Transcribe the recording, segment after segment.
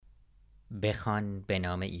بخوان به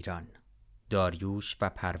نام ایران، داریوش و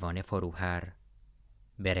پروانه فروهر،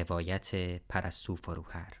 به روایت پرستو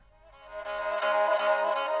فروهر.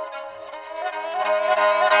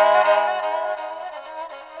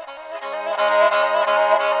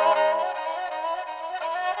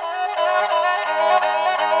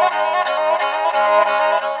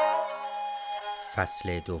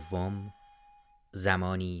 فصل دوم،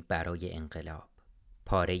 زمانی برای انقلاب،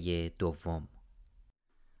 پاره دوم.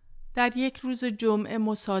 در یک روز جمعه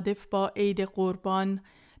مصادف با عید قربان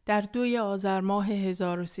در 2 آذر ماه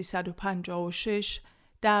 1356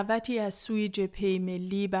 دعوتی از سوی جبهه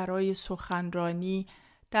ملی برای سخنرانی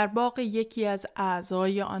در باغ یکی از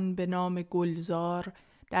اعضای آن به نام گلزار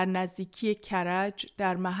در نزدیکی کرج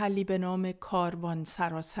در محلی به نام کاروان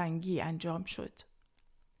سراسنگی انجام شد.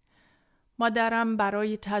 مادرم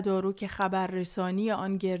برای تدارک خبررسانی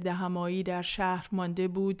آن گردهمایی در شهر مانده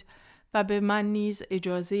بود و به من نیز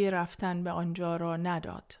اجازه رفتن به آنجا را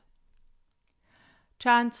نداد.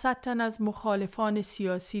 چند صد تن از مخالفان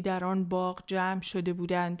سیاسی در آن باغ جمع شده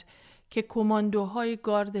بودند که کماندوهای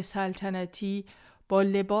گارد سلطنتی با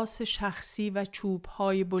لباس شخصی و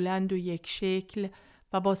چوب‌های بلند و یک شکل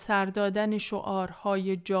و با سر دادن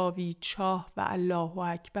شعارهای جاوید شاه و الله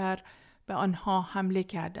اکبر به آنها حمله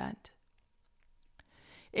کردند.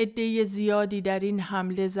 عده زیادی در این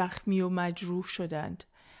حمله زخمی و مجروح شدند،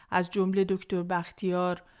 از جمله دکتر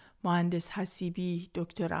بختیار، مهندس حسیبی،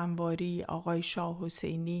 دکتر انواری، آقای شاه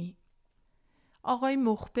حسینی. آقای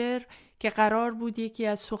مخبر که قرار بود یکی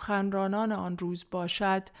از سخنرانان آن روز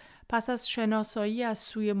باشد، پس از شناسایی از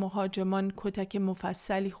سوی مهاجمان کتک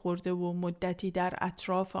مفصلی خورده و مدتی در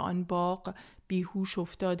اطراف آن باغ بیهوش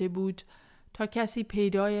افتاده بود تا کسی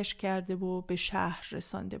پیدایش کرده و به شهر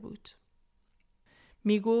رسانده بود.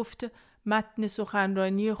 می گفت متن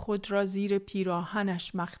سخنرانی خود را زیر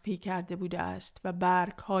پیراهنش مخفی کرده بوده است و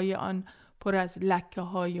برگ‌های آن پر از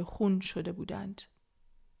لکه‌های خون شده بودند.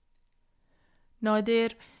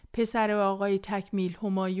 نادر، پسر آقای تکمیل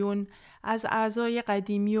همایون، از اعضای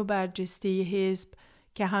قدیمی و برجسته حزب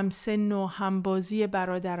که هم سن و هم بازی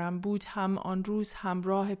برادرم بود، هم آن روز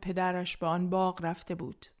همراه پدرش به آن باغ رفته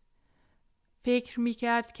بود. فکر می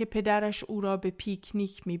کرد که پدرش او را به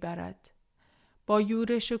پیکنیک می برد. با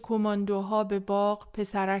یورش کماندوها به باغ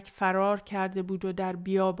پسرک فرار کرده بود و در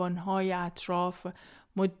بیابانهای اطراف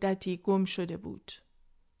مدتی گم شده بود.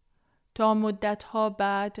 تا مدتها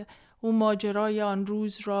بعد او ماجرای آن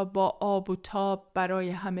روز را با آب و تاب برای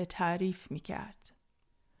همه تعریف می کرد.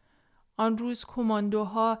 آن روز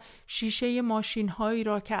کماندوها شیشه ماشین‌هایی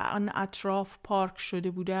را که آن اطراف پارک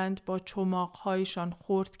شده بودند با چماق‌هایشان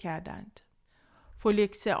خرد کردند.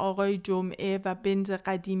 فولکس آقای جمعه و بنز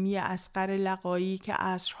قدیمی اصغر لقایی که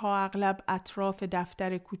عصرها اغلب اطراف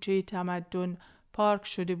دفتر کوچه تمدن پارک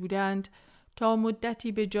شده بودند تا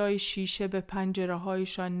مدتی به جای شیشه به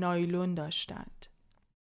پنجره‌هایشان نایلون داشتند.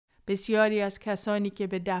 بسیاری از کسانی که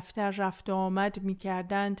به دفتر رفت و آمد می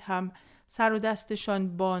کردند هم سر و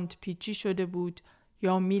دستشان باند پیچی شده بود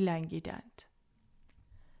یا می لنگیدند.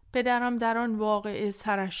 پدرم در آن واقعه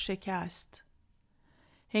سرش شکست.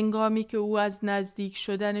 هنگامی که او از نزدیک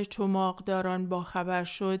شدن چماقداران با خبر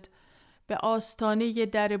شد، به آستانه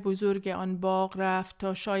در بزرگ آن باغ رفت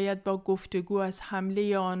تا شاید با گفتگو از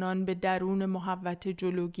حمله آنان به درون محوطه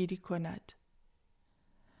جلوگیری کند.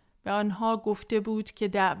 به آنها گفته بود که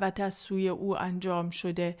دعوت از سوی او انجام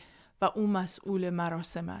شده و او مسئول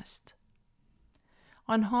مراسم است.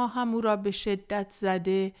 آنها هم او را به شدت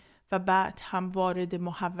زده و بعد هم وارد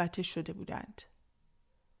محوطه شده بودند.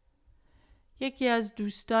 یکی از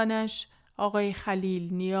دوستانش، آقای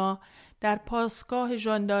خلیل نیا، در پاسگاه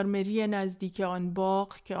ژاندارمری نزدیک آن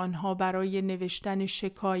باغ که آنها برای نوشتن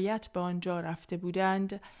شکایت به آنجا رفته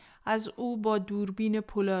بودند، از او با دوربین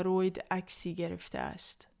پولاروید عکسی گرفته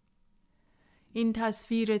است. این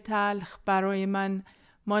تصویر تلخ برای من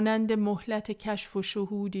مانند مهلت کشف و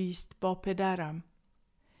شهودی است با پدرم.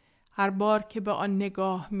 هر بار که به آن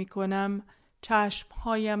نگاه می کنم،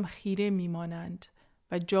 چشمهایم خیره می مانند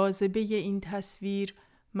و جاذبه این تصویر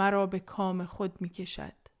مرا به کام خود می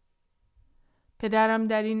کشد. پدرم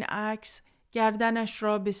در این عکس گردنش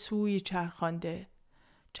را به سوی چرخانده،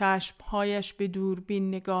 چشمهایش به دوربین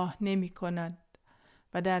نگاه نمی کند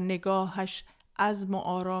و در نگاهش عزم و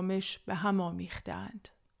آرامش به هم آمیخته‌اند.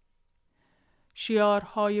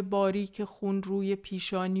 شیارهای باریک خون روی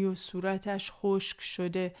پیشانی و صورتش خشک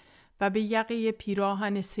شده و به یقه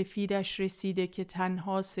پیراهن سفیدش رسیده که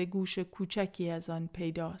تنها 3 گوش کوچکی از آن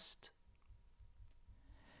پیداست.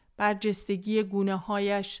 برجستگی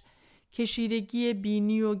گونه‌هایش، کشیدگی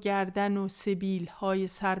بینی و گردن و سبیل‌های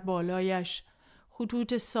سربالایش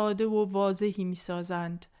خطوط ساده و واضحی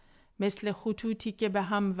می‌سازند، مثل خطوطی که به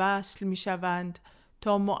هم وصل می شوند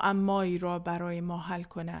تا معمایی را برای ما حل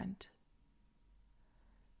کنند.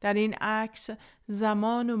 در این عکس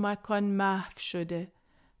زمان و مکان محو شده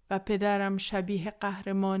و پدرم شبیه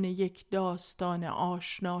قهرمان یک داستان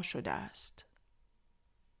آشنا شده است.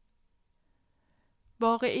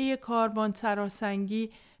 واقعه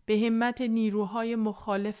کاروانسراسنگی به همت نیروهای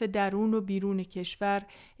مخالف درون و بیرون کشور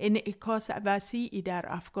انعکاس وسیعی در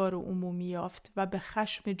افکار عمومی یافت و به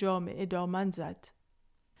خشم جامعه دامن زد.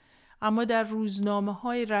 اما در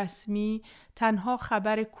روزنامه‌های رسمی تنها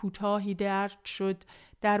خبر کوتاهی درج شد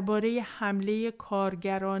درباره حمله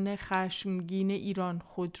کارگران خشمگین ایران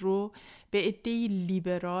خودرو به عده‌ای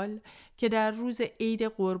لیبرال که در روز عید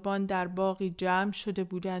قربان در باغی جمع شده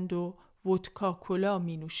بودند و ودکا کولا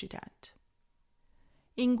می نوشیدند.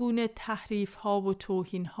 این گونه تحریف‌ها و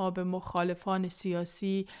توهین‌ها به مخالفان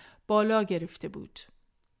سیاسی بالا گرفته بود.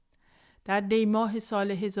 در دیماه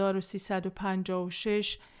سال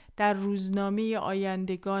 1356 در روزنامه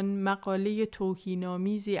آیندگان مقاله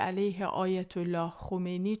توهین‌آمیزی علیه آیت الله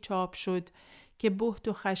خمینی چاپ شد که بهت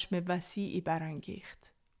و خشم وسیعی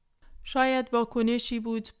برانگیخت. شاید واکنشی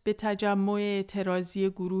بود به تجمع اعتراضی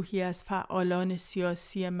گروهی از فعالان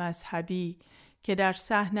سیاسی مذهبی که در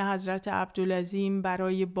صحن حضرت عبدالعظیم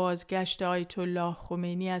برای بازگشت آیت الله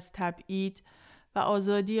خمینی از تبعید و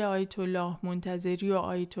آزادی آیت الله منتظری و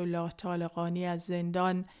آیت الله طالقانی از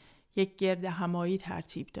زندان یک گرد همایی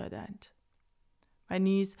ترتیب دادند و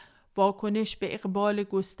نیز واکنش به اقبال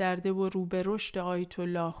گسترده و رو به رشد آیت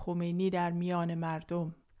الله خمینی در میان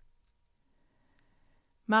مردم.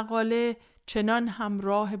 مقاله چنان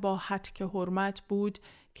همراه با هتک حرمت بود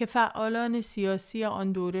که فعالان سیاسی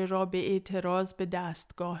آن دوره را به اعتراض به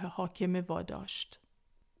دستگاه حاکمه واداشت.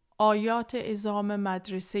 آیات اعزام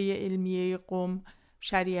مدرسه علمیه قم،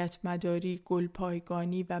 شریعت مداری،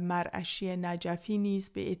 گلپایگانی و مرعشی نجفی نیز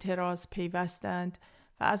به اعتراض پیوستند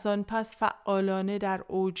و از آن پس فعالانه در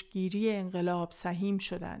اوجگیری انقلاب سهیم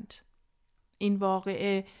شدند. این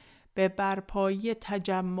واقعه به برپایی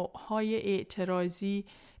تجمع‌های اعتراضی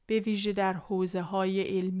به ویژه در حوزه‌های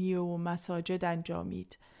علمی و مساجد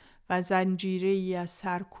انجامید و زنجیره‌ای از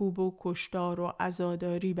سرکوب و کشتار و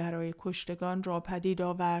عزاداری برای کشتگان را پدید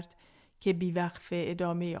آورد که بیوقفه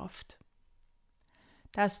ادامه یافت.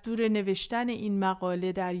 دستور نوشتن این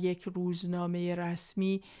مقاله در یک روزنامه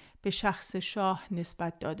رسمی به شخص شاه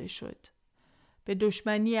نسبت داده شد. به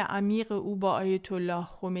دشمنی عمیق او با آیت الله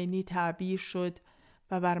خمینی تعبیر شد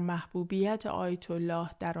و بر محبوبیت آیت الله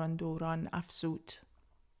در آن دوران افزود.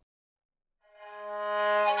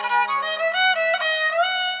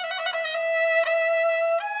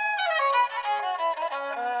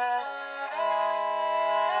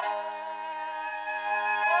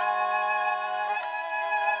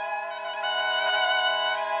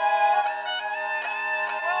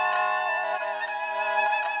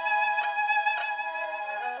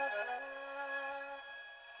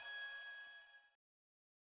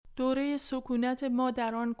 دوره سکونت ما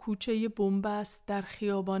در آن کوچه بنبست در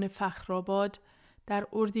خیابان فخرآباد در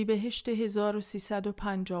اردیبهشت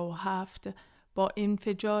 1357 با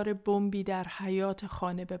انفجار بمبی در حیاط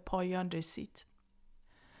خانه به پایان رسید.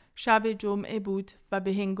 شب جمعه بود و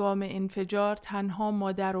به هنگام انفجار تنها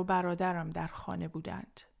مادر و برادرم در خانه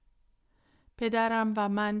بودند. پدرم و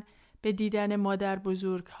من به دیدن مادر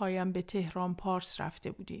بزرگهایم به تهران پارس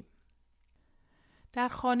رفته بودیم. در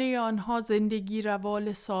خانه آنها زندگی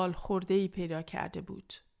روال سال خورده‌ای پیدا کرده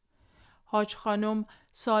بود. حاج خانم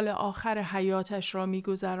سال آخر حیاتش را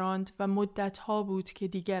می‌گذراند و مدت‌ها بود که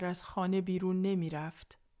دیگر از خانه بیرون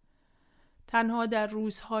نمی‌رفت. تنها در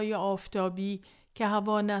روزهای آفتابی که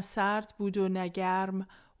هوا نه سرد بود و نه گرم،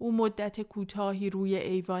 او مدت کوتاهی روی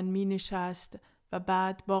ایوان می‌نشست و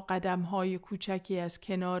بعد با قدم‌های کوچکی از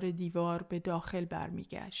کنار دیوار به داخل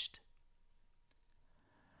برمیگشت.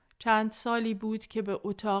 چند سالی بود که به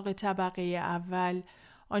اتاق طبقه اول،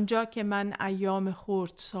 آنجا که من ایام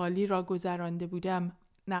خردسالی را گذرانده بودم،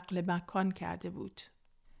 نقل مکان کرده بود.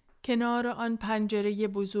 کنار آن پنجره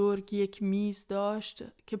بزرگ یک میز داشت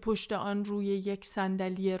که پشت آن روی یک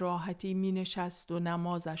صندلی راحتی می نشست و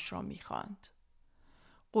نمازش را می خواند.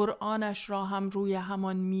 قرآنش را هم روی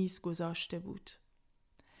همان میز گذاشته بود.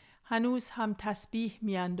 هنوز هم تسبیح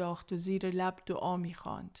می انداخت و زیر لب دعا می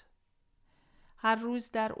خواند. هر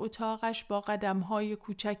روز در اتاقش با قدم‌های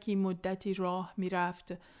کوچکی مدتی راه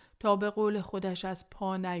می‌رفت تا به قول خودش از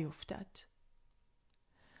پا نیفتد.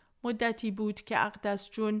 مدتی بود که اقدس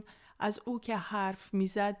جون از او که حرف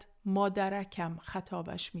می‌زد مادرکم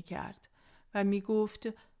خطابش می‌کرد و می‌گفت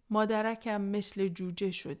مادرکم مثل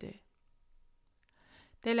جوجه شده.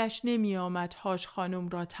 دلش نمی‌آمد حاج خانم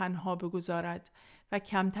را تنها بگذارد و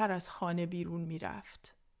کمتر از خانه بیرون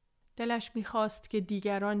می‌رفت. دلش می‌خواست که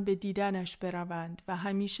دیگران به دیدنش بروند و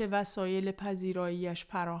همیشه وسایل پذیراییش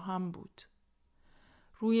فراهم بود.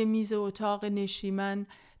 روی میز اتاق نشیمن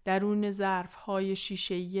درون ظرف‌های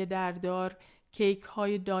شیشه‌ای دردار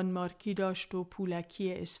کیک‌های دانمارکی داشت و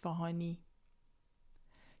پولکی اصفهانی.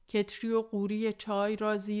 کتری و قوری چای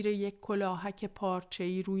را زیر یک کلاهک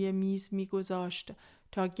پارچه‌ای روی میز می‌گذاشت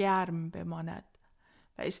تا گرم بماند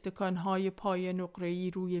و استکان‌های پای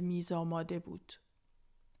نقره‌ای روی میز آماده بود.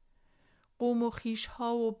 قوم و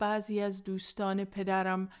خویش‌ها و بعضی از دوستان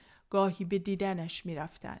پدرم گاهی به دیدنش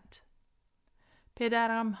می‌رفتند.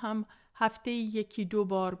 پدرم هم هفته 1-2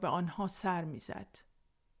 بار به آنها سر می‌زد.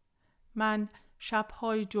 من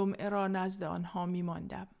شب‌های جمعه را نزد آنها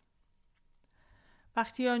می‌ماندم.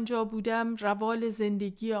 وقتی آنجا بودم روال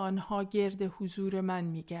زندگی آنها گرد حضور من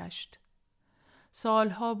می‌گشت.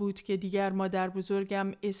 سالها بود که دیگر مادر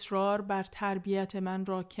بزرگم اصرار بر تربیت من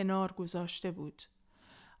را کنار گذاشته بود.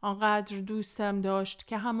 آنقدر دوستم داشت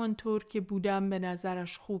که همانطور که بودم به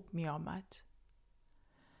نظرش خوب می آمد.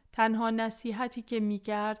 تنها نصیحتی که می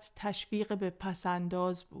کرد تشویق به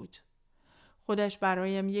پسنداز بود. خودش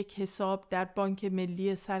برایم یک حساب در بانک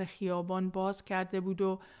ملی سر خیابان باز کرده بود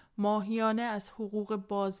و ماهیانه از حقوق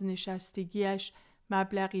بازنشستگیش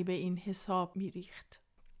مبلغی به این حساب می ریخت.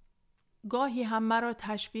 گاهی هم مرا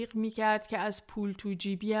تشویق می کرد که از پول تو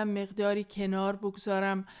جیبیم مقداری کنار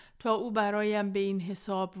بگذارم تا او برایم به این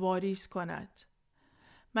حساب واریز کند.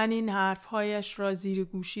 من این حرفهایش را زیر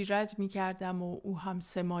گوشی رد می کردم و او هم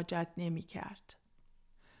سماجت نمی کرد.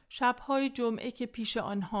 شبهای جمعه که پیش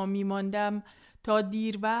آنها می ماندم تا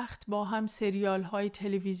دیر وقت با هم سریال های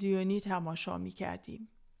تلویزیونی تماشا می کردیم.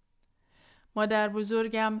 مادر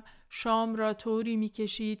بزرگم شام را طوری می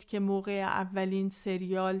کشید که موقع اولین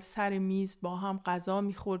سریال سر میز با هم غذا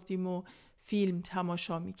می خوردیم و فیلم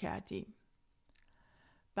تماشا می کردیم.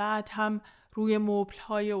 بعد هم روی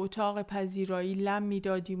مبل‌های اتاق پذیرایی لم می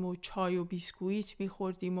دادیم و چای و بیسکویت می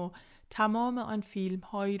خوردیم و تمام آن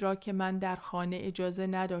فیلم‌هایی را که من در خانه اجازه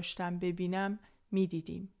نداشتم ببینم می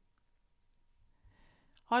دیدیم.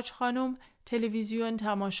 حاج خانم تلویزیون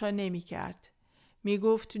تماشا نمی کرد. می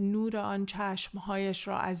گفت نور آن چشمهایش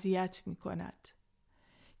را اذیت می کند.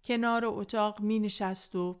 کنار اتاق می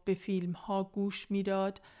نشست و به فیلم ها گوش می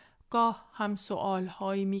داد. گاه هم سؤال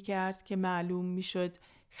هایی می کرد که معلوم می شد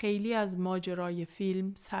خیلی از ماجرای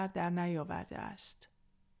فیلم سر در نیاورده است.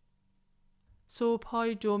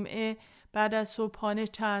 صبح‌های جمعه بعد از صبحانه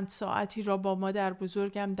چند ساعتی را با مادر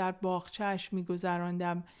بزرگم در باغچه‌اش می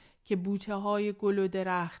گذراندم که بوته های گل و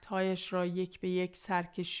درخت هایش را یک به یک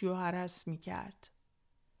سرکشی و هرس می کرد.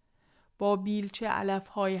 با بیلچه علف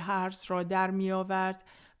های هرز را در می آورد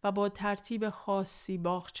و با ترتیب خاصی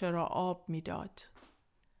باغچه را آب می داد.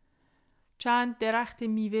 چند درخت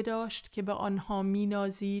میوه داشت که به آنها می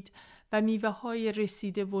نازید و میوه های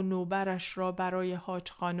رسیده و نوبرش را برای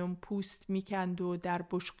حاج خانم پوست می کند و در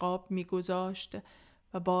بشقاب می گذاشت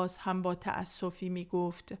و باز هم با تأسفی می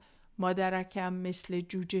گفت مادرکم مثل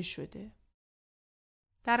جوجه شده.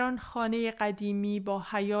 در آن خانه قدیمی با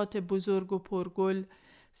حیاط بزرگ و پرگل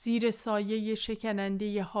زیر سایه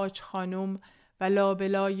شکننده حاج خانم و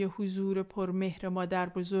لابلای حضور پرمهر مادر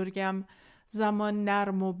بزرگم زمان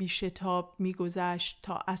نرم و بی‌شتاب می‌گذشت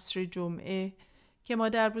تا عصر جمعه که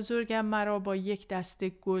مادر بزرگم مرا با یک دسته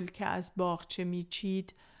گل که از باغچه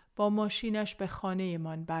می‌چید با ماشینش به خانه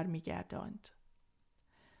من برمیگرداند.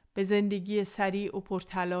 به زندگی سریع و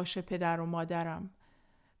پرتلاش پدر و مادرم،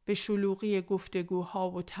 به شلوغی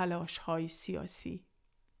گفتگوها و تلاش‌های سیاسی.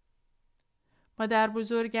 مادر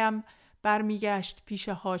بزرگم برمیگشت پیش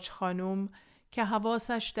حاج خانم که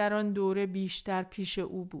حواسش در آن دوره بیشتر پیش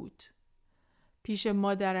او بود. پیش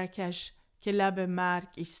مادرکش که لب مرگ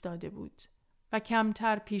ایستاده بود و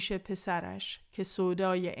کمتر پیش پسرش که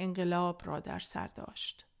سودای انقلاب را در سر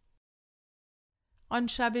داشت. آن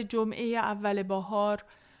شب جمعه اول بهار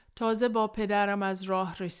تازه با پدرم از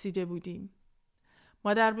راه رسیده بودیم.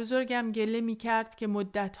 مادر بزرگم گله می کرد که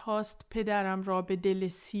مدت هاست پدرم را به دل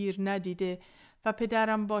سیر ندیده و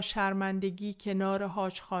پدرم با شرمندگی کنار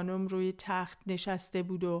حاج خانم روی تخت نشسته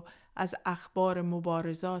بود و از اخبار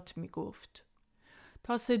مبارزات می گفت.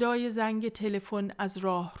 تا صدای زنگ تلفن از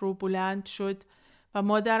راه رو بلند شد و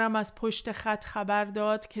مادرم از پشت خط خبر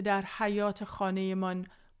داد که در حیاط خانه من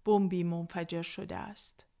بمبی منفجر شده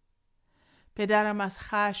است. پدرم از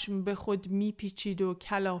خشم به خود می پیچید و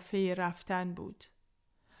کلافه رفتن بود.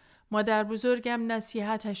 مادر بزرگم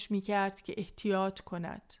نصیحتش می کرد که احتیاط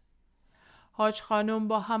کند. حاج خانم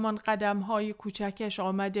با همان قدم‌های کوچکش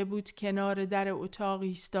آمده بود کنار در اتاق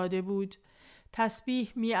ایستاده بود،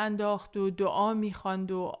 تسبیح می انداخت و دعا می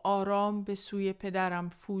خواند و آرام به سوی پدرم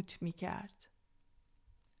فوت می کرد.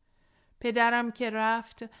 پدرم که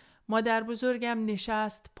رفت، مادر بزرگم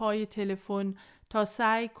نشست پای تلفن تا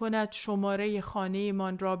سعی کند شماره خانه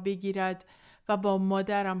من را بگیرد و با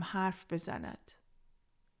مادرم حرف بزند.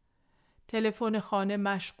 تلفن خانه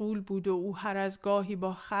مشغول بود و او هر از گاهی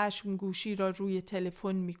با خشم گوشی را روی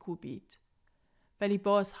تلفن می‌کوبید. ولی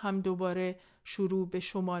باز هم دوباره شروع به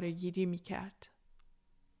شماره گیری می‌کرد.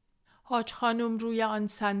 حاج خانم روی آن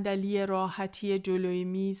صندلی راحتی جلوی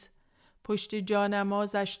میز پشت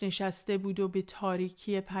جانمازش نشسته بود و به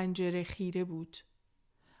تاریکی پنجره خیره بود.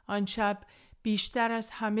 آن شب بیشتر از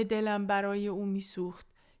همه دلم برای او می‌سوخت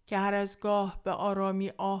که هر از گاه به آرامی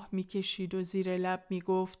آه می‌کشید و زیر لب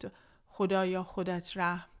می‌گفت خدایا خودت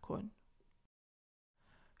رحم کن.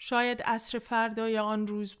 شاید عصر فردای آن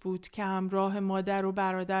روز بود که همراه مادر و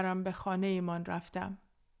برادرم به خانه من رفتم.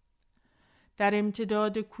 در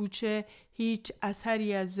امتداد کوچه هیچ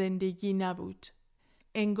اثری از زندگی نبود.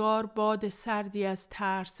 انگار باد سردی از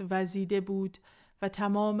ترس وزیده بود و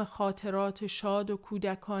تمام خاطرات شاد و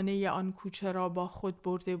کودکانه آن کوچه را با خود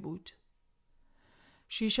برده بود.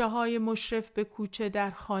 شیشه های مشرف به کوچه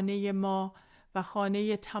در خانه ما و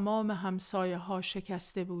خانه تمام همسایه ها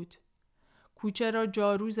شکسته بود. کوچه را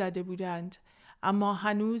جارو زده بودند، اما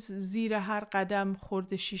هنوز زیر هر قدم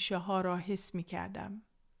خرد شیشه ها را حس می کردم.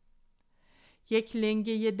 یک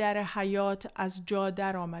لنگه در حیاط از جا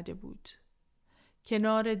در آمده بود.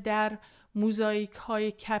 کنار در موزاییک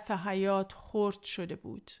های کف حیاط خرد شده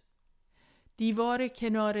بود. دیوار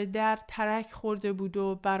کنار در ترک خورده بود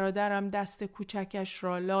و برادرم دست کوچکش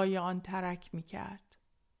را لای آن ترک می کرد.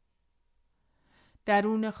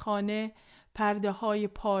 درون خانه پرده های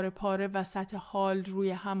پاره پاره وسط حال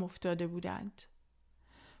روی هم افتاده بودند.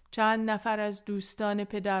 چند نفر از دوستان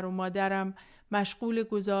پدر و مادرم مشغول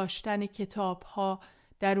گذاشتن کتاب ها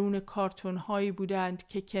درون کارتون هایی بودند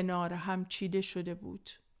که کنار هم چیده شده بود.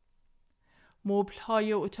 مبل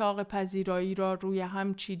های اتاق پذیرایی را روی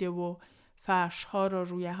هم چیده و فرش ها را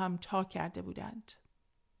روی هم تا کرده بودند.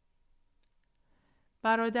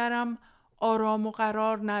 برادرم آرام و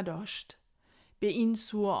قرار نداشت. به این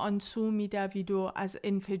سو و آن سو می دوید و از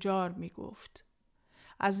انفجار می گفت.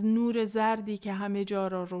 از نور زردی که همه جا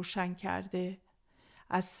را روشن کرده،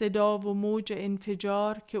 از صدا و موج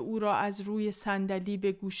انفجار که او را از روی صندلی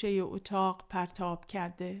به گوشه اتاق پرتاب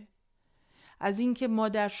کرده، از اینکه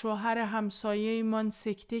مادر شوهر همسایه من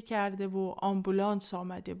سکته کرده و آمبولانس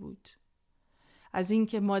آمده بود، از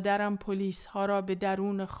اینکه مادرم پلیس ها را به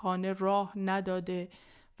درون خانه راه نداده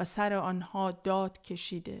و سر آنها داد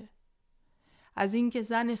کشیده، از اینکه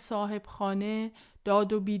زن صاحب خانه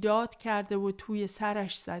داد و بیداد کرده و توی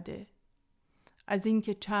سرش زده، از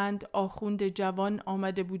اینکه چند آخوند جوان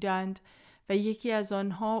آمده بودند و یکی از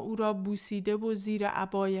آنها او را بوسیده و زیر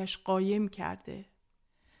عبایش قایم کرده،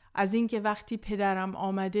 از اینکه وقتی پدرم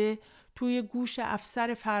آمده توی گوش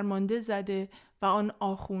افسر فرمانده زده و آن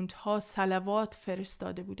آخوندها صلوات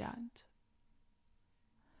فرستاده بودند.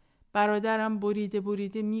 برادرم بریده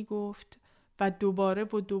بریده می گفت و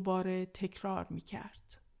دوباره تکرار می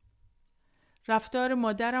کرد. رفتار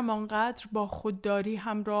مادرم آنقدر با خودداری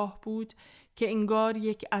همراه بود که انگار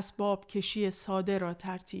یک اسباب کشی ساده را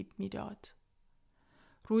ترتیب می داد.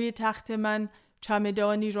 روی تخت من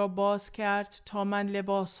چمدانی را باز کرد تا من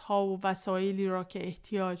لباسها و وسایلی را که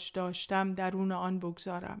احتیاج داشتم درون آن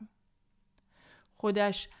بگذارم.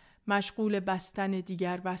 خودش مشغول بستن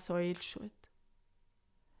دیگر وسایل شد.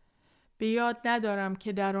 به یاد ندارم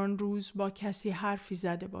که در آن روز با کسی حرفی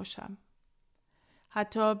زده باشم.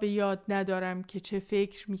 حتی به یاد ندارم که چه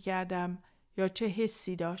فکر می کردم یا چه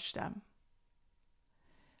حسی داشتم.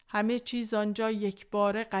 همه چیز آنجا یک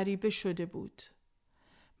باره غریبه شده بود.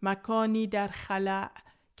 مکانی در خلأ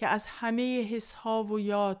که از همه حسها و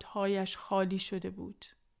یادهایش خالی شده بود.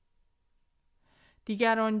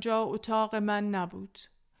 دیگر آنجا اتاق من نبود.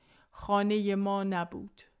 خانه ما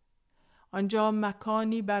نبود. آنجا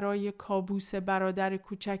مکانی برای کابوس برادر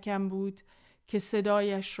کوچکم بود که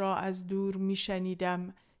صدایش را از دور می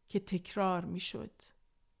شنیدم که تکرار می شد.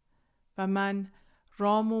 و من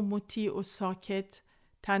رام و مطیع و ساکت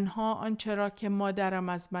تنها آنچه را که مادرم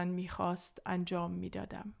از من می خواست انجام می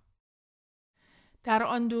دادم. در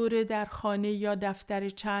آن دوره در خانه یا دفتر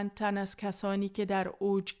چند تن از کسانی که در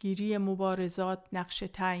اوجگیری مبارزات نقش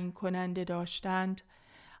تعیین کننده داشتند،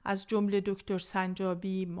 از جمله دکتر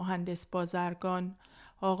سنجابی، مهندس بازرگان،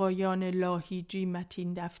 آقایان لاهیجی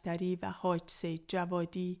متین دفتری و حاج سید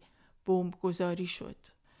جوادی بمبگذاری شد.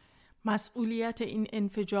 مسئولیت این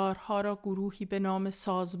انفجارها را گروهی به نام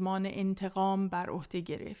سازمان انتقام بر عهده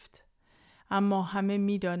گرفت. اما همه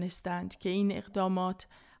می دانستند که این اقدامات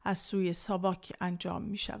از سوی ساواک انجام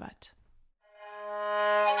می شود.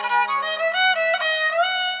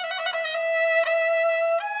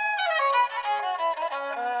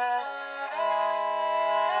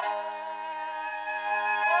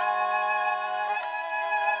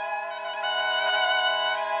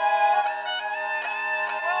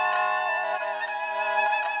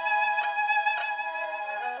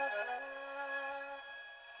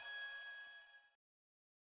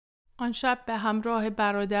 آن شب به همراه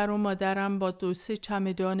برادر و مادرم با 2-3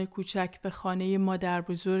 چمدان کوچک به خانه مادر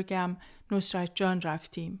بزرگم نصرت جان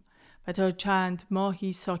رفتیم و تا چند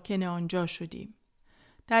ماهی ساکن آنجا شدیم.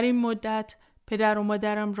 در این مدت پدر و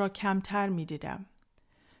مادرم را کمتر می دیدم.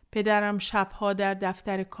 پدرم شبها در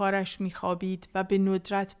دفتر کارش می خوابید و به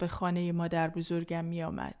ندرت به خانه مادر بزرگم می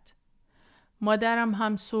آمد. مادرم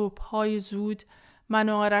هم صبحهای زود من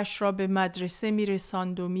و آرش را به مدرسه می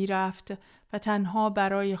رساند و می رفت و تنها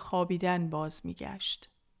برای خوابیدن باز می گشت.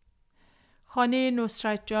 خانه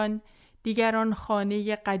نصرت جان دیگر آن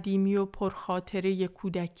خانه قدیمی و پرخاطره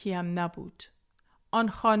کودکی هم نبود. آن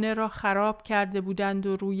خانه را خراب کرده بودند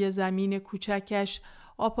و روی زمین کوچکش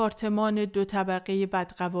آپارتمان 2 طبقه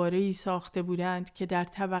بدقواره‌ای ساخته بودند که در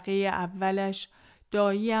طبقه اولش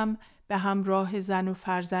داییم به همراه زن و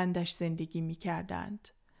فرزندش زندگی می کردند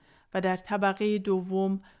و در طبقه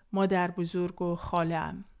دوم مادر بزرگ و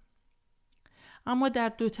خاله‌ام. اما در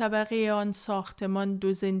 2 طبقه آن ساختمان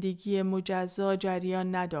 2 زندگی مجزا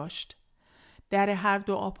جریان نداشت. در هر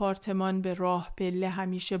 2 آپارتمان به راه پله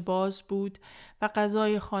همیشه باز بود و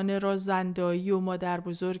غذای خانه را زن دایی و مادر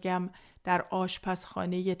بزرگم در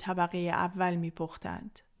آشپزخانه طبقه اول می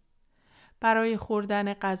پختند. برای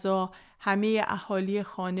خوردن غذا همه اهالی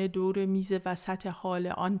خانه دور میز وسط حال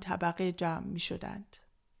آن طبقه جمع می شدند.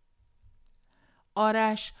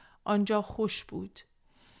 آرش آنجا خوش بود.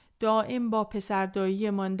 دائم با پسردایی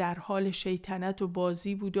من در حال شیطنت و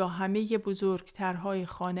بازی بود و همه بزرگترهای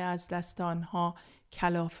خانه از دست آنها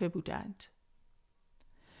کلافه بودند.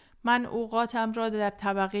 من اوقاتم را در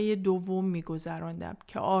طبقه دوم می گذراندم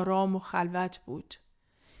که آرام و خلوت بود.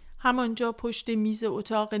 همانجا پشت میز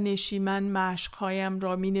اتاق نشیمن مشقهایم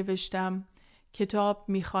را می نوشتم، کتاب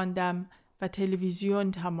می خواندم و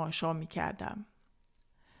تلویزیون تماشا می کردم.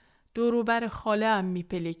 دوروبر خاله‌ام می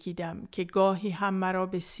پلکیدم که گاهی هم مرا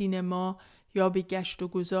به سینما یا به گشت و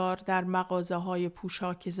گذار در مغازه‌های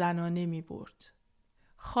پوشاک زنانه می برد.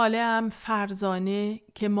 خاله‌ام فرزانه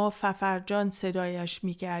که ما ففرجان صدایش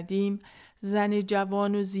می کردیم، زن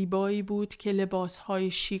جوان و زیبایی بود که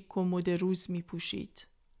لباسهای شیک و مد روز می پوشید.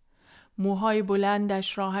 موهای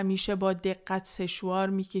بلندش را همیشه با دقت سشوار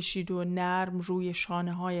می کشید و نرم روی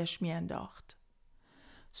شانه‌هایش می انداخت.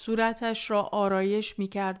 صورتش را آرایش می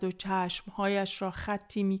کرد و چشمهایش را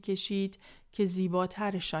خطی می کشید که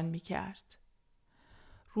زیباترشان می کرد.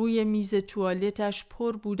 روی میز توالتش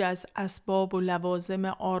پر بود از اسباب و لوازم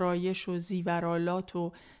آرایش و زیورالات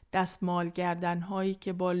و دستمال گردنهایی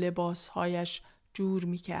که با لباسهایش جور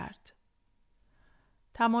می کرد.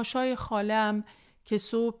 تماشای خاله‌ام که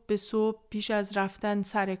صبح به صبح پیش از رفتن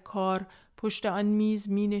سر کار پشت آن میز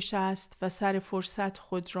می نشست و سر فرصت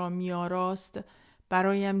خود را می آراست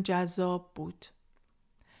برایم جذاب بود.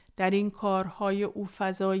 در این کارهای او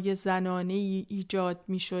فضای زنانه‌ای ایجاد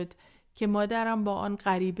می شد که مادرم با آن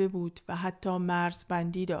غریبه بود و حتی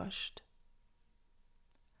مرزبندی داشت.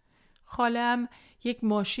 خاله‌ام یک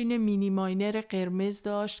ماشین مینی ماینر قرمز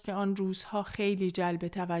داشت که آن روزها خیلی جلب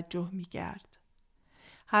توجه می کرد.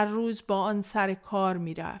 هر روز با آن سر کار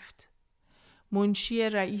می رفت. منشی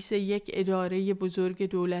رئیس یک اداره بزرگ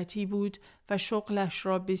دولتی بود و شغلش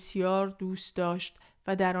را بسیار دوست داشت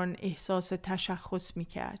و در آن احساس تشخص می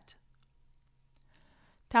کرد.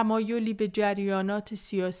 تمایلی به جریانات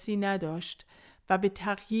سیاسی نداشت و به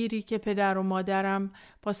تغییری که پدر و مادرم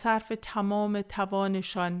با صرف تمام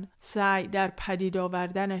توانشان سعی در پدید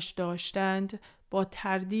آوردنش داشتند با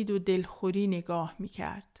تردید و دلخوری نگاه می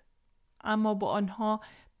کرد. اما با آنها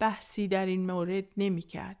بحثی در این مورد نمی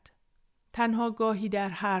کرد. تنها گاهی در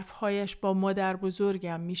حرفهایش با مادر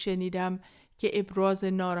بزرگم می شنیدم که ابراز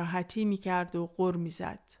ناراحتی می کرد و غر می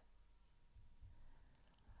زد.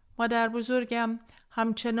 مادر بزرگم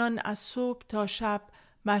همچنان از صبح تا شب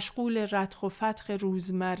مشغول رتق و فتق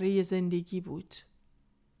روزمره زندگی بود.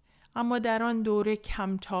 اما در آن دوره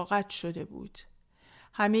کم طاقت شده بود.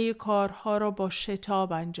 همه کارها را با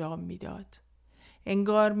شتاب انجام می داد.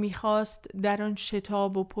 انگار می‌خواست در آن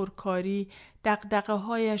شتاب و پرکاری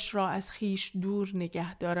دغدغه‌هایش را از خیش دور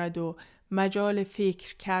نگه دارد و مجال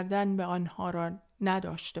فکر کردن به آنها را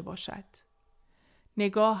نداشته باشد.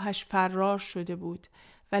 نگاهش فرار شده بود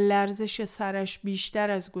و لرزش سرش بیشتر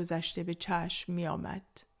از گذشته به چشم می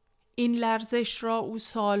آمد. این لرزش را او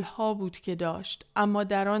سالها بود که داشت، اما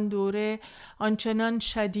در آن دوره آنچنان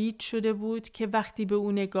شدید شده بود که وقتی به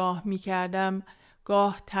او نگاه می کردم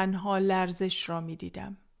گاه تنها لرزش را می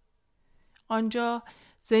دیدم. آنجا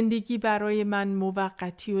زندگی برای من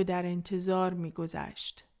موقتی و در انتظار می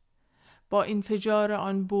گذشت. با انفجار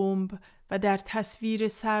آن بمب و در تصویر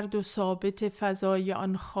سرد و ثابت فضای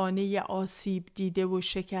آن خانه آسیب دیده و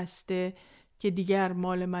شکسته که دیگر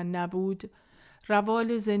مال من نبود،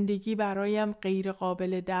 روال زندگی برایم غیر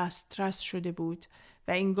قابل دسترس شده بود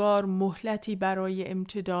و انگار مهلتی برای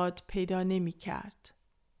امتداد پیدا نمی کرد.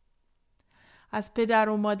 از پدر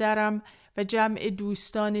و مادرم و جمع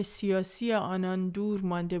دوستان سیاسی آنان دور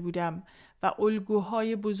مانده بودم و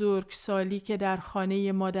الگوهای بزرگسالی که در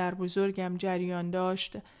خانه مادر بزرگم جریان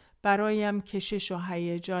داشت برایم کشش و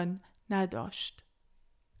هیجان نداشت.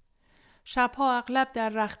 شبها اغلب در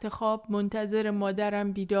رخت خواب منتظر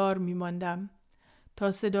مادرم بیدار می ماندم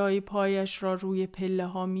تا صدای پایش را روی پله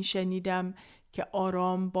ها می شنیدم که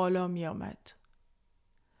آرام بالا می آمد.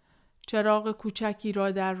 چراغ کوچکی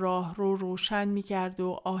را در راه رو روشن می کرد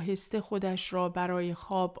و آهسته خودش را برای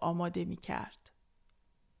خواب آماده می کرد.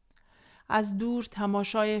 از دور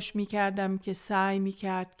تماشایش می کردم که سعی می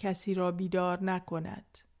کرد کسی را بیدار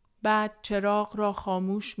نکند. بعد چراغ را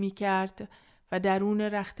خاموش می کرد و درون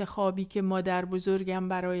رخت خوابی که مادر بزرگم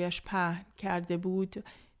برایش پهن کرده بود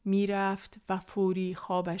می رفت و فوری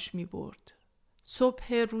خوابش می برد.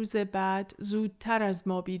 صبح روز بعد زودتر از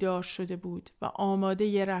ما بیدار شده بود و آماده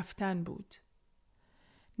ی رفتن بود.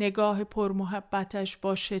 نگاه پرمحبتش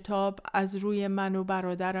با شتاب از روی من و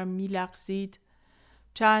برادرم می لغزید.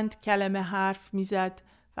 چند کلمه حرف می زد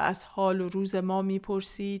و از حال و روز ما می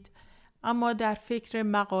پرسید، اما در فکر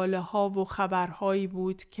مقاله ها و خبرهایی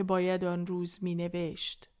بود که باید آن روز می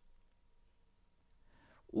نوشت.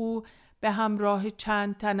 او به همراه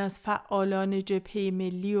چند تن از فعالان جبهه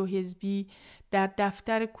ملی و حزبی در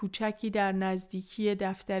دفتر کوچکی در نزدیکی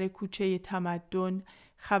دفتر کوچه تمدن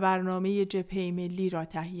خبرنامه جبهه ملی را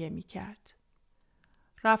تهیه می کرد.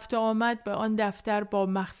 رفت و آمد به آن دفتر با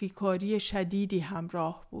مخفیکاری شدیدی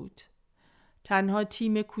همراه بود. تنها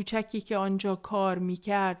تیم کوچکی که آنجا کار می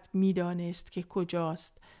کرد می دانست که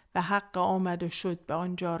کجاست و حق آمد و شد به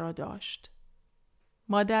آنجا را داشت.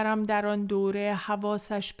 مادرم در آن دوره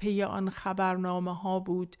حواسش پی آن خبرنامه ها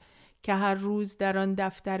بود که هر روز در آن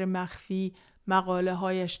دفتر مخفی مقاله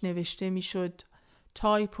هایش نوشته می شد،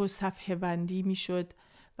 تایپ و صفحه بندی می شد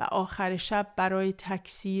و آخر شب برای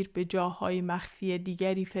تکثیر به جاهای مخفی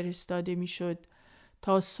دیگری فرستاده می شد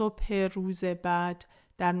تا صبح روز بعد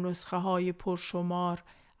در نسخه های پرشمار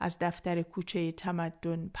از دفتر کوچه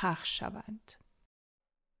تمدن پخش شوند.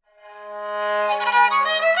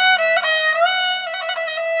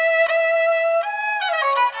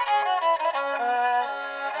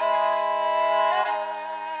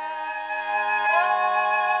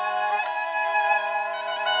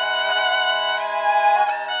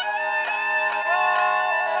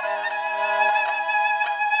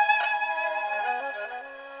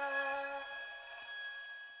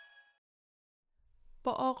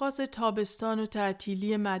 با آغاز تابستان و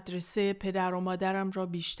تعطیلی مدرسه پدر و مادرم را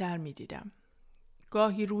بیشتر می دیدم.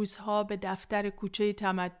 گاهی روزها به دفتر کوچه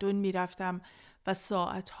تمدن می رفتم و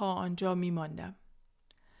ساعتها آنجا می ماندم.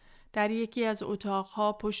 در یکی از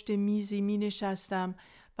اتاقها پشت میزی می نشستم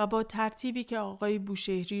و با ترتیبی که آقای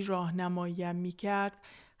بوشهری راهنماییم می کرد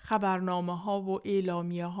خبرنامه ها و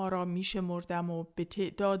اعلامیه ها را می شمردم و به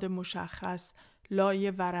تعداد مشخص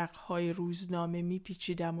لای ورق های روزنامه می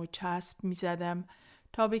پیچیدم و چسب می زدم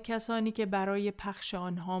تا به کسانی که برای پخش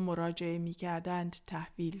آنها مراجعه می کردند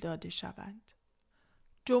تحویل داده شوند.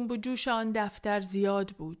 جنب و جوش آن دفتر زیاد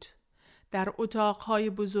بود. در اتاقهای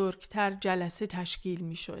بزرگتر جلسه تشکیل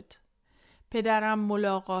می شد. پدرم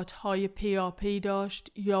ملاقاتهای پیاپی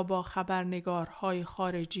داشت یا با خبرنگارهای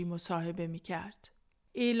خارجی مصاحبه می کرد.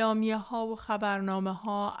 اعلامیه ها و خبرنامه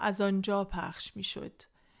ها از آنجا پخش می شد.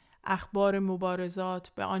 اخبار مبارزات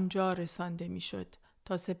به آنجا رسانده می شد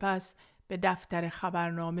تا سپس به دفتر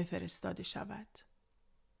خبرنامه فرستاده شود.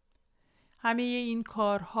 همه این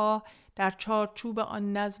کارها در چارچوب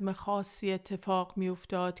آن نظم خاصی اتفاق می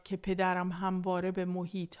افتاد که پدرم همواره به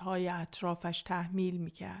محیطهای اطرافش تحمیل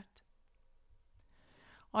می کرد.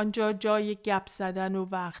 آنجا جای گپ زدن و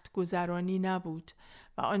وقت گذرانی نبود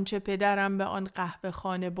و آنچه پدرم به آن قهوه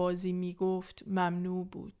خانه بازی می گفت ممنوع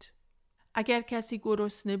بود. اگر کسی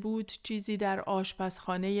گرسنه بود چیزی در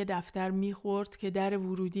آشپزخانه دفتر می‌خورد که در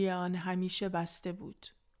ورودی آن همیشه بسته بود.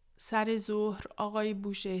 سر ظهر آقای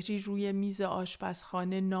بوشهری روی میز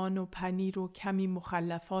آشپزخانه نان و پنیر و کمی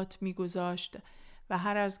مخلفات می‌گذاشت و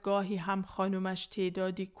هر از گاهی هم خانمش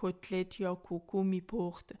تعدادی کتلت یا کوکو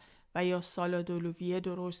می‌پخت و یا سالاد اولویه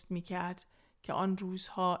درست می‌کرد که آن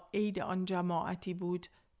روزها عید آن جماعتی بود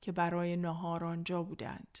که برای نهار آنجا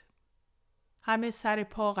بودند. همه سر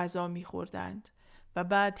پا غذا می‌خوردند و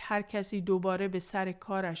بعد هر کسی دوباره به سر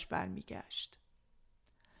کارش برمیگشت.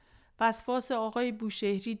 وسواس آقای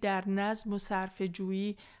بوشهری در نظم و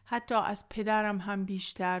صرفه‌جویی حتی از پدرم هم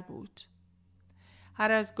بیشتر بود.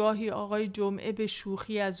 هر از گاهی آقای جمعه به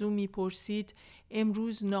شوخی از او می‌پرسید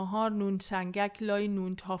امروز نهار نون سنگک لای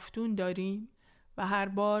نون تافتون داریم؟ و هر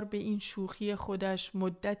بار به این شوخی خودش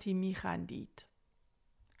مدتی می‌خندید.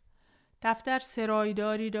 دفتر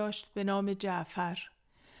سرایداری داشت به نام جعفر،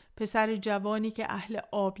 پسر جوانی که اهل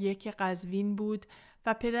آبیک قزوین بود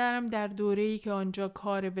و پدرم در دوره‌ای که آنجا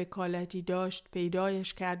کار وکالتی داشت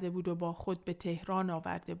پیدایش کرده بود و با خود به تهران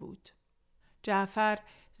آورده بود. جعفر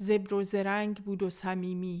زبر و زرنگ بود و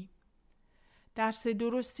صمیمی. درس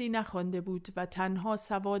درستی نخوانده بود و تنها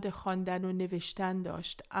سواد خواندن و نوشتن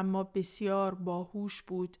داشت، اما بسیار باهوش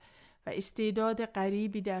بود و استعداد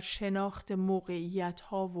غریبی در شناخت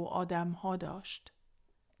موقعیت‌ها و آدم‌ها داشت.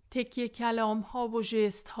 تکیه کلام‌ها و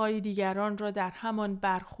ژست‌های دیگران را در همان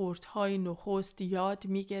برخوردهای نخست یاد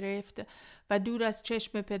می‌گرفت و دور از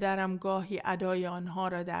چشم پدرم گاهی ادای آنها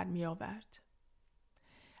را در می‌آورد.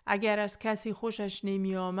 اگر از کسی خوشش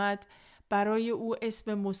نمی‌آمد، برای او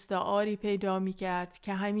اسم مستعاری پیدا می‌کرد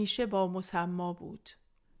که همیشه با مسما بود.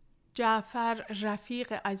 جعفر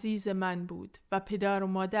رفیق عزیز من بود و پدر و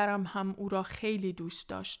مادرم هم او را خیلی دوست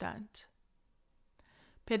داشتند.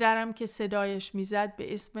 پدرم که صدایش میزد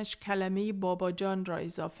به اسمش کلمه بابا جان را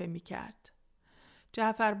اضافه میکرد.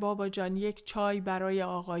 جعفر بابا جان یک چای برای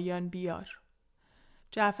آقایان بیار.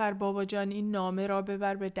 جعفر بابا جان این نامه را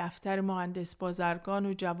ببر به دفتر مهندس بازرگان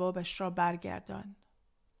و جوابش را برگردان.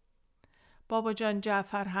 بابا جان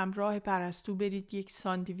جعفر همراه پرستو برید یک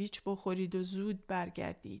ساندویچ بخورید و زود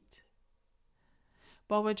برگردید.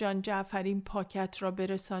 بابا جان جعفر این پاکت را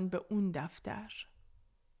برسان به اون دفتر.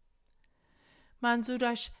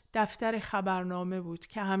 منظورش دفتر خبرنامه بود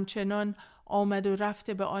که همچنان آمد و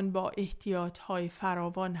رفت به آن با احتیاطهای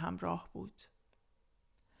فراوان همراه بود.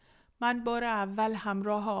 من بار اول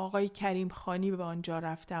همراه آقای کریم خانی به آنجا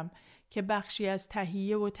رفتم که بخشی از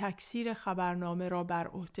تهیه و تکثیر خبرنامه را بر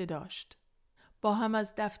عهده داشت. با هم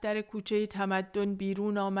از دفتر کوچه تمدن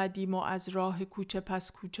بیرون آمدیم و از راه کوچه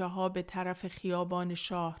پس کوچه ها به طرف خیابان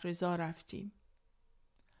شاه رضا رفتیم.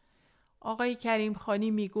 آقای کریم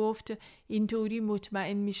خانی می گفت اینطوری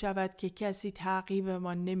مطمئن می شود که کسی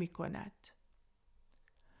تعقیبمان نمی کند.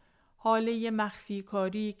 حاله مخفی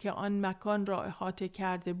کاری که آن مکان را احاطه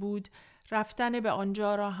کرده بود، رفتن به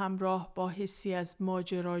آنجا را همراه با حسی از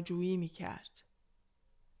ماجراجویی می کرد.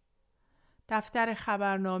 دفتر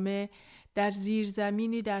خبرنامه در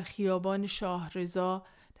زیرزمینی در خیابان شاه رضا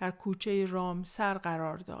در کوچه رامسر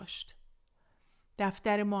قرار داشت.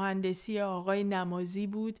 دفتر مهندسی آقای نمازی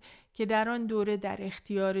بود که در آن دوره در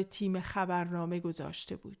اختیار تیم خبرنامه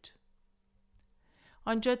گذاشته بود.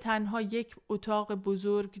 آنجا تنها یک اتاق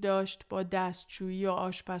بزرگ داشت با دستشویی و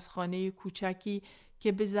آشپزخانه کوچکی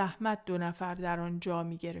که به زحمت 2 نفر در آن جا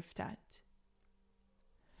می گرفتند.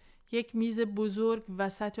 یک میز بزرگ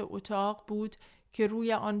وسط اتاق بود که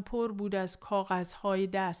روی آن پر بود از کاغذهای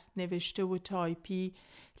دست نوشته و تایپی،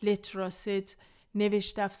 لتراست،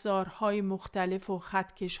 نوشت افزارهای مختلف و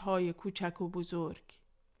خطکشهای کوچک و بزرگ.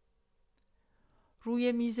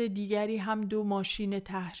 روی میز دیگری هم 2 ماشین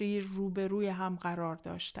تحریر روبروی هم قرار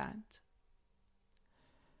داشتند.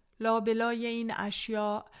 لابلای این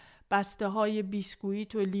اشیاء بسته‌های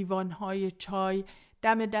بیسکویت و لیوان‌های چای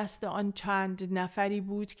دم دست آن چند نفری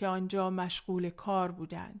بود که آنجا مشغول کار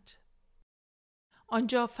بودند.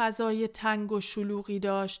 آنجا فضای تنگ و شلوغی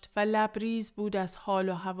داشت و لبریز بود از حال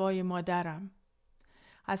و هوای مادرم،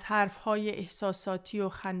 از حرفهای احساساتی و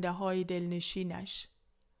خنده‌های دلنشینش.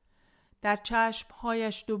 در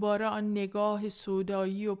چشمهایش دوباره آن نگاه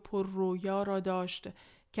سودایی و پر رویا را داشت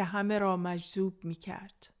که همه را مجذوب می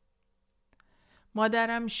کرد.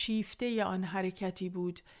 مادرم شیفته آن حرکتی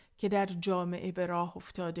بود که در جامعه به راه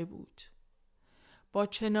افتاده بود. با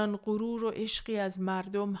چنان غرور و عشقی از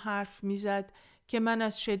مردم حرف می زد که من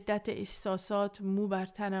از شدت احساسات مو بر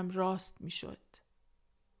تنم راست می شد.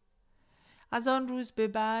 از آن روز به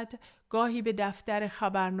بعد گاهی به دفتر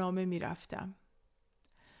خبرنامه می رفتم.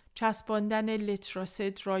 چسباندن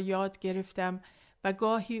لتراست را یاد گرفتم و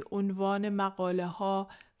گاهی عنوان مقاله ها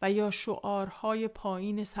و یا شعارهای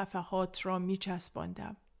پایین صفحات را می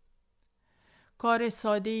چسباندم. کار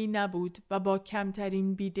ساده‌ای نبود و با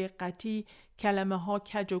کمترین بی‌دقتی کلمه ها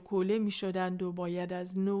کج و کوله می شدند و باید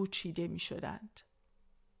از نو چیده می شدند.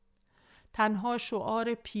 تنها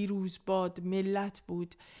شعار پیروز باد ملت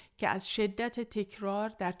بود که از شدت تکرار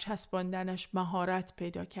در چسباندنش مهارت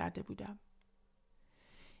پیدا کرده بودم.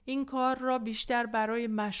 این کار را بیشتر برای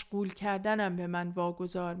مشغول کردنم به من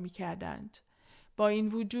واگذار می کردند. با این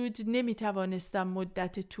وجود نمی توانستم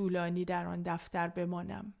مدت طولانی در آن دفتر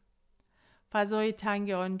بمانم. فضای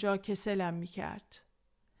تنگ آنجا کسلم می کرد.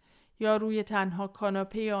 یا روی تنها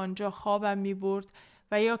کاناپه آنجا خوابم می برد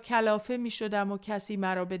و یا کلافه می شدم و کسی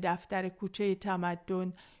مرا به دفتر کوچه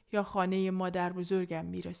تمدن یا خانه مادر بزرگم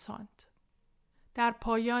می رساند. در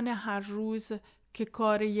پایان هر روز که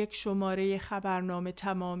کار یک شماره خبرنامه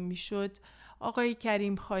تمام می شد، آقای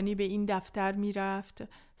کریم خانی به این دفتر می رفت،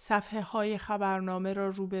 صفحه های خبرنامه را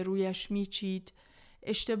روبرویش می چید،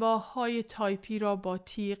 اشتباه های تایپی را با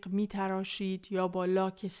تیغ می تراشید یا با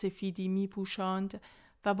لاک سفیدی می پوشاند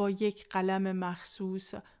و با یک قلم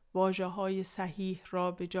مخصوص واژه های صحیح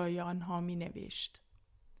را به جای آنها می نوشت.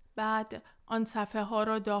 بعد آن صفحه ها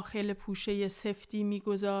را داخل پوشه سفتی می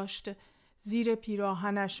گذاشت، زیر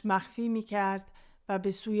پیراهنش مخفی می کرد و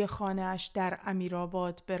به سوی خانه‌اش در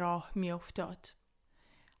امیرآباد به راه می افتاد.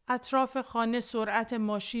 اطراف خانه سرعت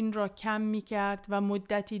ماشین را کم می کرد و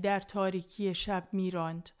مدتی در تاریکی شب می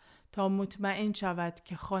راند تا مطمئن شود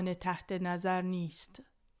که خانه تحت نظر نیست.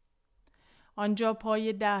 آنجا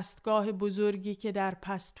پای دستگاه بزرگی که در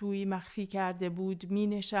پستویی مخفی کرده بود می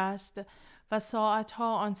نشست و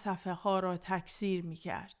ساعتها آن صفحه ها را تکثیر می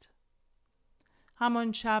کرد.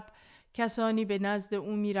 همان شب کسانی به نزد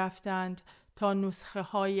او می رفتند تا نسخه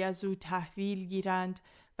هایی از او تحویل گیرند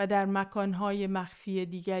و در مکانهای مخفی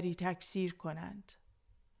دیگری تکثیر کنند.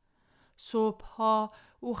 صبحها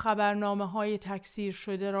او خبرنامه های تکثیر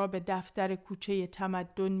شده را به دفتر کوچه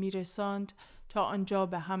تمدن می رساند تا آنجا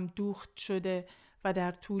به هم دوخت شده و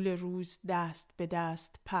در طول روز دست به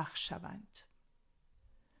دست پخش شوند.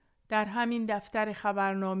 در همین دفتر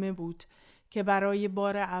خبرنامه بود که برای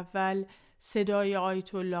بار اول صدای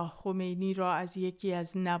آیت الله خمینی را از یکی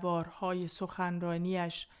از نوارهای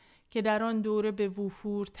سخنرانیش که در آن دوره به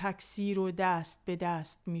وفور تکثیر و دست به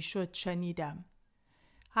دست میشد شنیدم.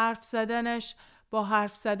 حرف زدنش با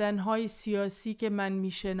حرف زدنهای سیاسی که من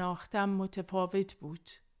می شناختم متفاوت بود.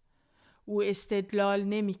 او استدلال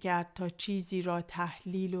نمی کرد تا چیزی را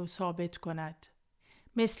تحلیل و ثابت کند.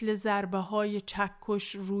 مثل ضربه های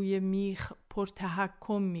چکش روی میخ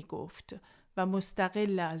پرتحکم می گفت و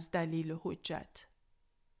مستقل از دلیل و حجت.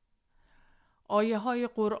 آیه های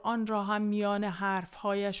قرآن را هم میان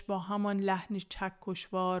حرفهایش با همان لحن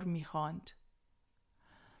چکشوار می خواند.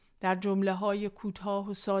 در جمله های کوتاه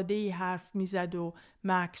و ساده‌ای حرف می زد و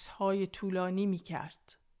مکث های طولانی می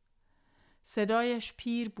کرد. صدایش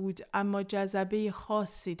پیر بود اما جذبه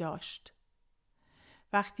خاصی داشت.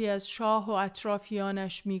 وقتی از شاه و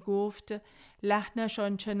اطرافیانش می گفت لحنش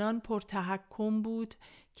آنچنان پرتحکم بود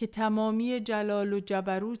که تمامی جلال و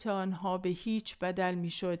جبروت آنها به هیچ بدل می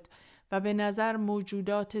شد و به نظر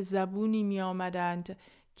موجودات زبونی می آمدند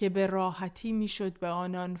که به راحتی می شد به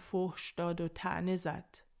آنان فحش داد و طعنه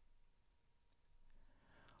زد.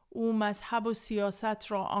 او مذهب و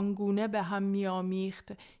سیاست را آنگونه به هم می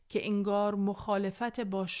آمیخت که انگار مخالفت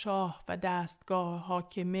با شاه و دستگاه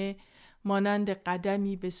حاکمه مانند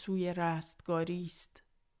قدمی به سوی رستگاری است.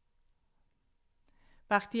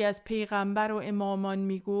 وقتی از پیغمبر و امامان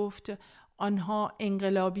می گفت آنها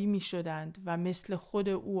انقلابی می شدند و مثل خود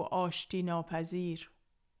او آشتی ناپذیر.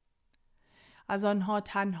 از آنها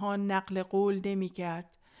تنها نقل قول نمی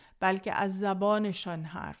کرد بلکه از زبانشان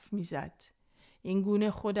حرف می زد. این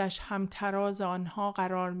گونه خودش هم تراز آنها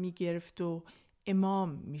قرار می گرفت و امام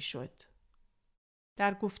می شد.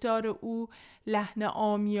 در گفتار او لحن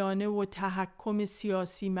عامیانه و تحکم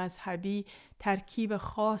سیاسی مذهبی ترکیب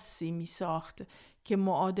خاصی می ساخت که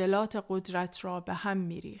معادلات قدرت را به هم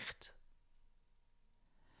می ریخت.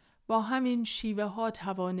 با همین شیوه ها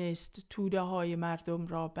توانست توده های مردم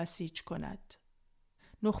را بسیج کند.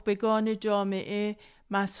 نخبگان جامعه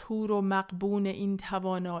مسحور و مغبون این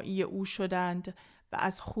توانایی او شدند و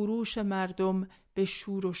از خروش مردم به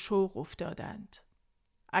شور و شوق افتادند.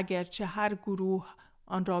 اگرچه هر گروه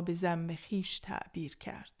آن را به ذم خویش تعبیر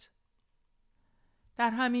کرد. در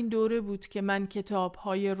همین دوره بود که من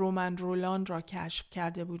کتاب‌های رمان رولان را کشف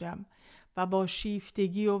کرده بودم و با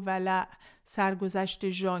شیفتگی و ولع سرگذشت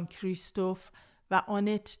ژان کریستوف و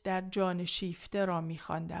آنت در جان شیفته را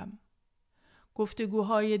می‌خواندم.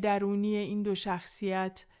 گفتگوهای درونی این دو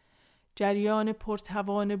شخصیت، جریان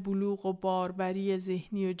پرتوان بلوغ و باروری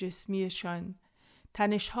ذهنی و جسمیشان،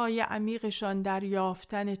 تنش‌های عمیقشان در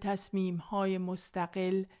یافتن تصمیم‌های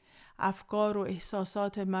مستقل، افکار و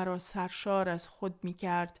احساسات مرا سرشار از خود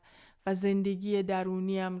می‌کرد و زندگی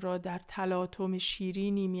درونیم را در تلاطم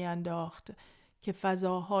شیرینی می‌انداخت که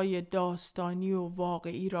فضاهای داستانی و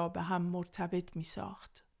واقعی را به هم مرتبط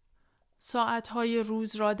می‌ساخت. ساعتهای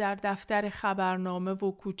روز را در دفتر خبرنامه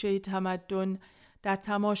و کوچه تمدن در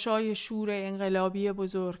تماشای شور انقلابی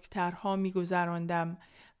بزرگترها می‌گذراندم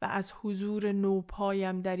و از حضور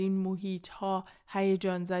نوپایم در این محیط‌ها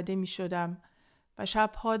هیجان زده می‌شدم و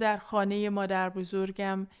شب‌ها در خانه مادر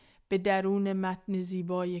بزرگم به درون متن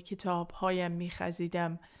زیبای کتاب‌هایم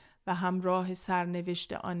می‌خزیدم و همراه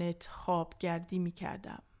سرنوشت آنت خوابگردی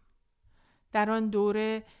می‌کردم. در آن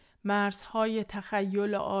دوره مرزهای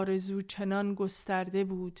تخیل آرزو چنان گسترده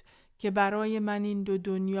بود که برای من این دو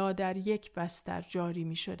دنیا در یک بستر جاری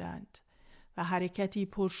می شدند و حرکتی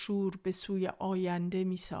پرشور به سوی آینده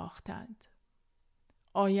می ساختند.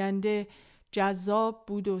 آینده جذاب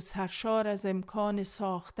بود و سرشار از امکان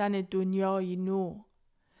ساختن دنیای نو،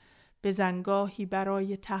 به زنگاهی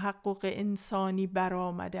برای تحقق انسانی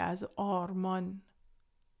برآمده از آرمان.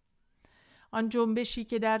 آن جنبشی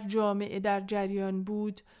که در جامعه در جریان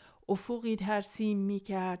بود افقی ترسیم می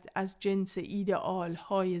کرد از جنس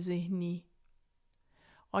ایدئال‌های ذهنی.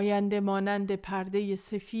 آینده مانند پرده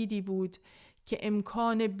سفیدی بود که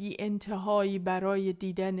امکان بی انتهایی برای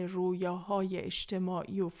دیدن رویاهای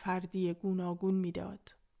اجتماعی و فردی گوناگون می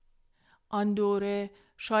داد. آن دوره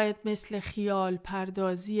شاید مثل خیال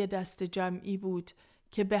پردازی دست جمعی بود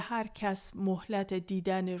که به هر کس مهلت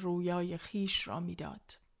دیدن رویای خیش را می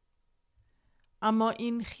داد. اما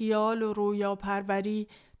این خیال و رویا پروری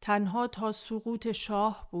تنها تا سقوط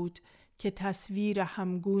شاه بود که تصویر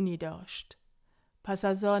همگونی داشت. پس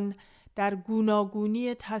از آن در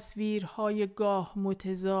گوناگونی تصویرهای گاه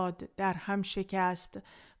متضاد در هم شکست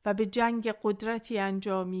و به جنگ قدرتی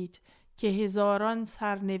انجامید که هزاران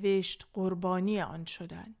سرنوشت قربانی آن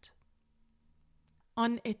شدند.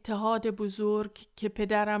 آن اتحاد بزرگ که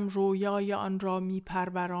پدرم رویای آن را می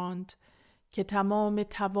پروراند، که تمام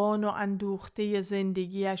توان و اندوخته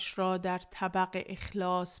زندگیش را در طبق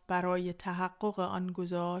اخلاص برای تحقق آن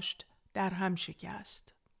گذاشت، در هم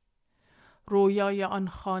شکست. رویای آن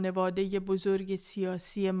خانواده بزرگ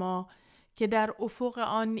سیاسی ما که در افق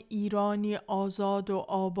آن ایرانی آزاد و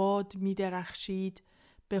آباد می درخشید،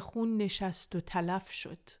 به خون نشست و تلف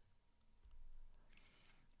شد.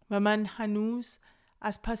 و من هنوز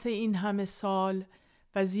از پس این همه سال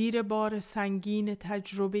و زیر بار سنگین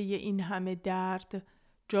تجربه این همه درد،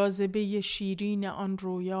 جاذبه شیرین آن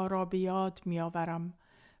رویا را به یاد می آورم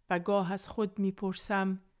و گاه از خود می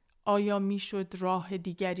پرسم آیا می شد راه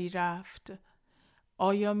دیگری رفت؟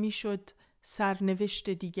 آیا می شد سرنوشت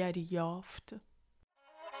دیگری یافت؟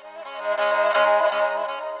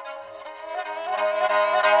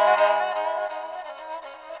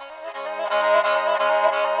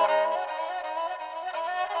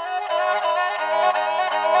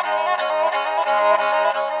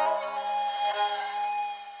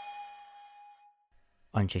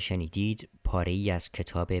 آنچه شنیدید پاره ای از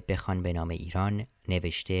کتاب بخوان به نام ایران،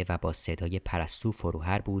 نوشته و با صدای پرستو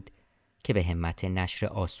فروهر بود که به همت نشر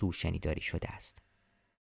آسو شنیداری شده است.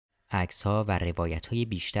 عکس‌ها و روایت‌های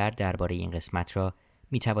بیشتر درباره این قسمت را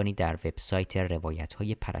می توانید در وبسایت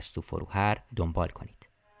روایت‌های پرستو فروهر دنبال کنید.